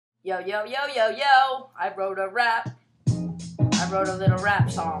Yo, yo, yo, yo, yo. I wrote a rap. I wrote a little rap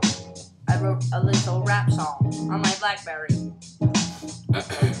song. I wrote a little rap song on my Blackberry.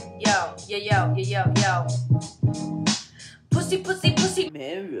 Yo, yo, yo, yo, yo, yo. Pussy, pussy, pussy.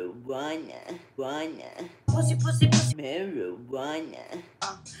 Marijuana, wanna. Pussy, pussy, pussy. Marijuana.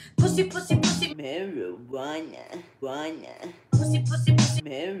 Pussy, pussy, pussy. Marijuana, wanna. Pussy, pussy, pussy.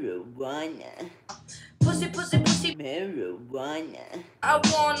 Marijuana. Pussy, pussy, pussy. Marijuana. I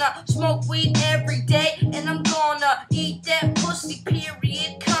wanna smoke weed every day, and I'm gonna eat that pussy,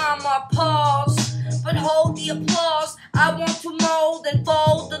 period, comma, pause. But hold the applause. I want to mold and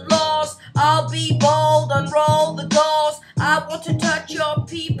fold the laws. I'll be bold, unroll the dolls. I want to touch your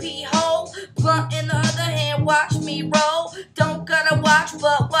pee-pee hole. Blunt in the other hand, watch me roll. Don't gotta watch,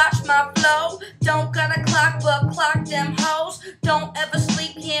 but watch my flow. Don't gotta clock, but clock them hoes. Don't ever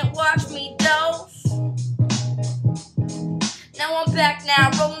sleep, can't watch me doze. Now I'm back now,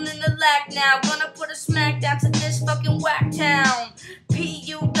 rolling in the lag now. Gonna put a smack down to this fucking whack town.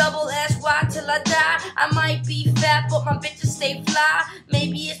 P-U-double-S-Y till I die. I might be fat, but my bitches stay fly.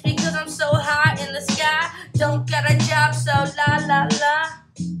 Maybe it's because I'm so high in the sky. Don't got a job, so la la la.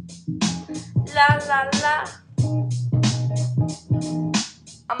 La la la.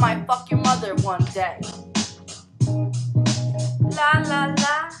 I might fuck your mother one day.